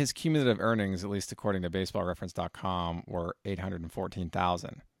 his cumulative earnings, at least according to baseballreference.com, were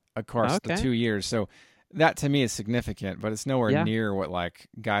 $814,000 across the 2 years. So that to me is significant, but it's nowhere near what like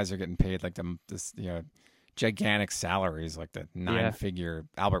guys are getting paid, like this gigantic salaries, like the 9-figure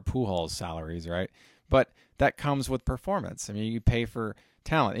Albert Pujols salaries, right? But that comes with performance. I mean, you pay for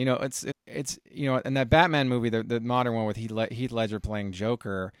talent. It's in that Batman movie, the modern one with Heath Ledger playing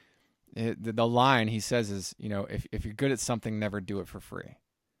Joker, the line he says is, if you're good at something, never do it for free.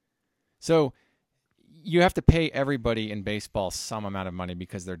 So you have to pay everybody in baseball some amount of money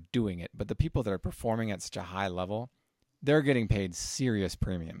because they're doing it. But the people that are performing at such a high level, they're getting paid serious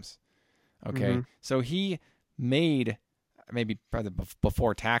premiums. Okay. Mm-hmm. So he made, maybe probably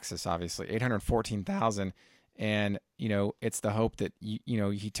before taxes, obviously, $814,000. And, it's the hope that,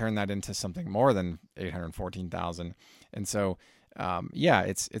 he turned that into something more than $814,000. And so,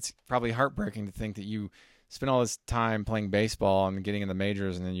 it's probably heartbreaking to think that you spent all this time playing baseball and getting in the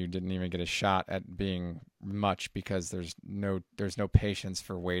majors, and then you didn't even get a shot at being much because there's no patience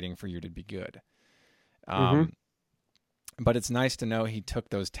for waiting for you to be good. But it's nice to know he took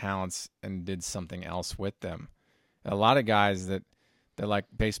those talents and did something else with them. A lot of guys they're like,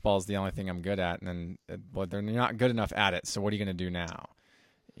 baseball is the only thing I'm good at, and then they're not good enough at it. So what are you going to do now?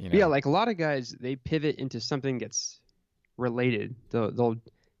 Yeah, like a lot of guys, they pivot into something that's related. They'll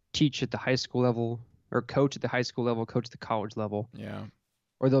teach at the high school level, or coach at the high school level, coach at the college level. Yeah.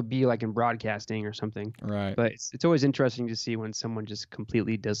 Or they'll be like in broadcasting or something. Right. But it's always interesting to see when someone just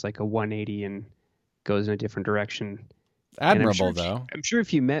completely does like a 180 and goes in a different direction. Admirable, though. I'm sure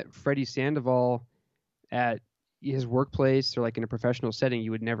if you met Freddie Sandoval at his workplace or like in a professional setting, you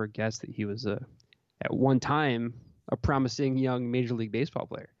would never guess that he was at one time a promising young Major League Baseball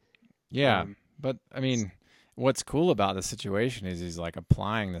player. Yeah. But I mean, what's cool about the situation is he's like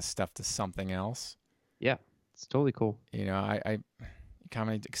applying this stuff to something else. Yeah. It's totally cool. I kind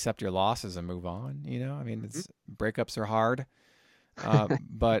of accept your losses and move on. You know, I mean, breakups are hard,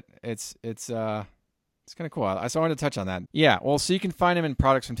 but it's kind of cool. So I wanted to touch on that. Yeah, well, so you can find him in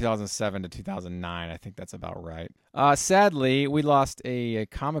products from 2007 to 2009. I think that's about right. Sadly, we lost a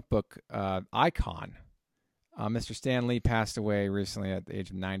comic book icon. Mr. Stan Lee passed away recently at the age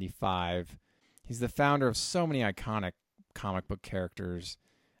of 95. He's the founder of so many iconic comic book characters.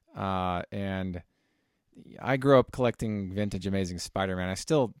 And I grew up collecting vintage Amazing Spider-Man. I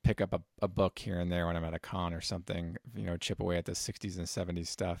still pick up a book here and there when I'm at a con or something, you know, chip away at the 60s and 70s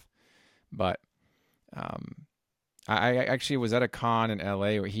stuff. But I actually was at a con in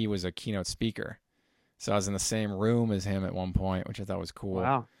LA where he was a keynote speaker. So I was in the same room as him at one point, which I thought was cool.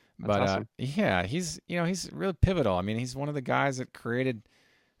 Wow. That's awesome. Yeah, he's really pivotal. I mean, he's one of the guys that created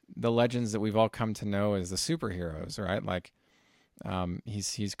the legends that we've all come to know as the superheroes, right? Like,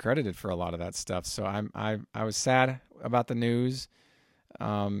 he's credited for a lot of that stuff. So I was sad about the news,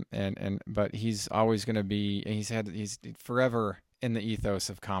 but he's always going to be. He's forever in the ethos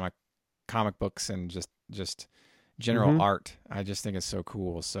of comic books and just general art. I just think it's so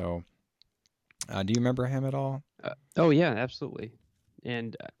cool. So, do you remember him at all? Oh yeah, absolutely.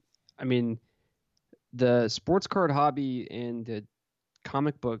 And I mean, the sports card hobby and the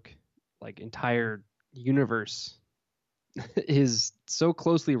comic book like entire universe is so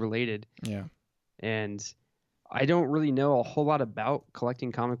closely related. Yeah. And I don't really know a whole lot about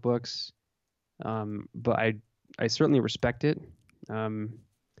collecting comic books, but I certainly respect it. And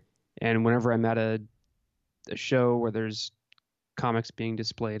whenever I'm at a show where there's comics being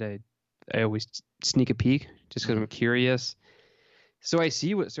displayed, I always sneak a peek just because I'm curious. So I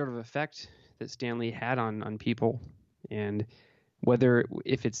see what sort of effect that Stan Lee had on people, and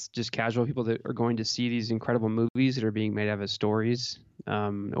if it's just casual people that are going to see these incredible movies that are being made out of his stories,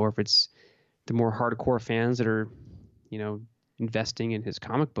 or if it's the more hardcore fans that are, you know, investing in his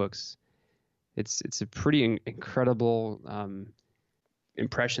comic books. It's a pretty incredible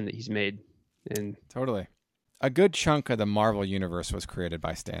impression that he's made. And totally, a good chunk of the Marvel universe was created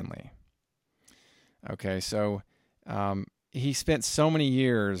by Stan Lee. Okay, so he spent so many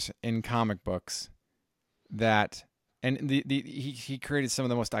years in comic books that, and he created some of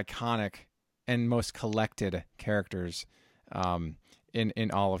the most iconic and most collected characters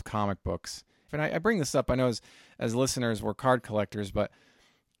in all of comic books. And I bring this up, I know as listeners, we're card collectors, but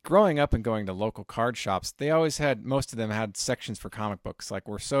growing up and going to local card shops, most of them had sections for comic books. Like,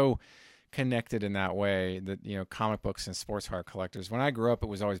 we're so connected in that way that, you know, comic books and sports card collectors. When I grew up, it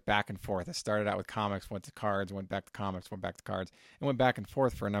was always back and forth. I started out with comics, went to cards, went back to comics, went back to cards, and went back and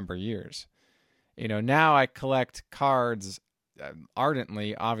forth for a number of years. You know, now I collect cards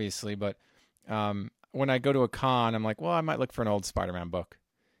ardently, obviously, but when I go to a con, I'm like, well, I might look for an old Spider-Man book.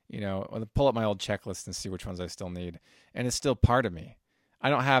 You know, I'll pull up my old checklist and see which ones I still need, and it's still part of me. I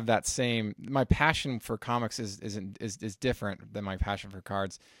don't have that same. My passion for comics is different than my passion for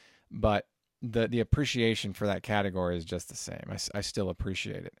cards, but the appreciation for that category is just the same. I still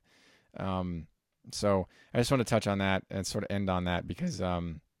appreciate it. So I just want to touch on that and sort of end on that because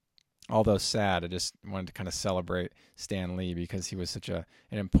although sad, I just wanted to kind of celebrate Stan Lee because he was such an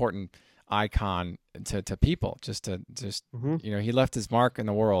important icon to people. You know, he left his mark in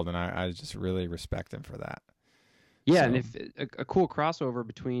the world, and I just really respect him for that. Yeah, so. And if a cool crossover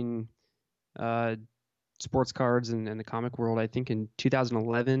between sports cards and the comic world, I think in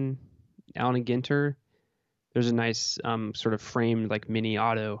 2011, Allen and Ginter, there's a nice sort of framed like mini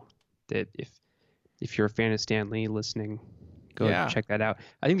auto that if you're a fan of Stan Lee listening, go check that out.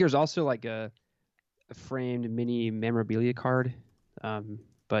 I think there's also like a framed mini memorabilia card,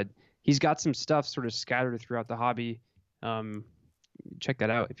 but he's got some stuff sort of scattered throughout the hobby. Check that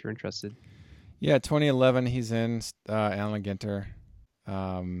out if you're interested. Yeah, 2011, he's in Allen Ginter.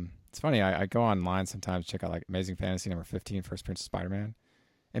 It's funny, I go online sometimes, check out like Amazing Fantasy number 15, First Appearance of Spider-Man,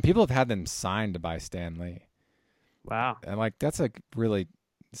 and people have had them signed by Stan Lee. Wow. And like that's a really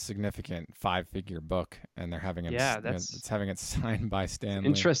significant 5-figure book, and they're having him. Yeah, it's having it signed by Stan Lee.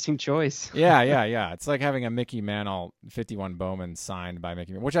 Interesting choice. Yeah. It's like having a Mickey Mantle 51 Bowman signed by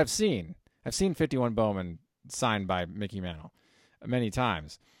Mickey, which I've seen. I've seen 51 Bowman signed by Mickey Mantle many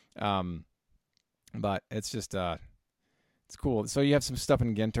times. But it's just it's cool. So you have some stuff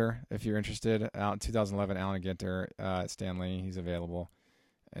in Ginter if you're interested. Out in 2011, Allen Ginter, Stan Lee, he's available,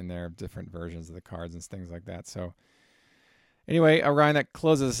 and there are different versions of the cards and things like that. So anyway, Ryan, that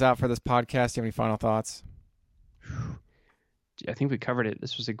closes us out for this podcast. Do you have any final thoughts? I think we covered it.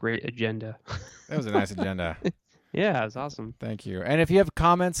 This was a great agenda. That was a nice agenda. Yeah, it was awesome. Thank you. And if you have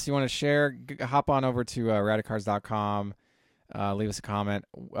comments you want to share, hop on over to radicards.com. Leave us a comment,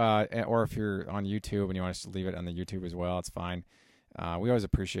 or if you're on YouTube and you want us to leave it on the YouTube as well, it's fine. We always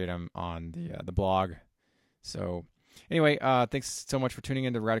appreciate them on the blog. So anyway, thanks so much for tuning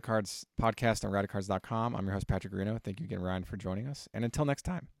into the Radicards podcast on radicards.com. I'm your host, Patrick Reno. Thank you again, Ryan, for joining us. And until next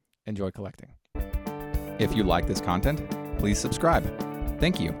time, enjoy collecting. If you like this content, please subscribe.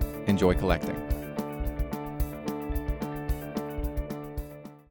 Thank you. Enjoy collecting.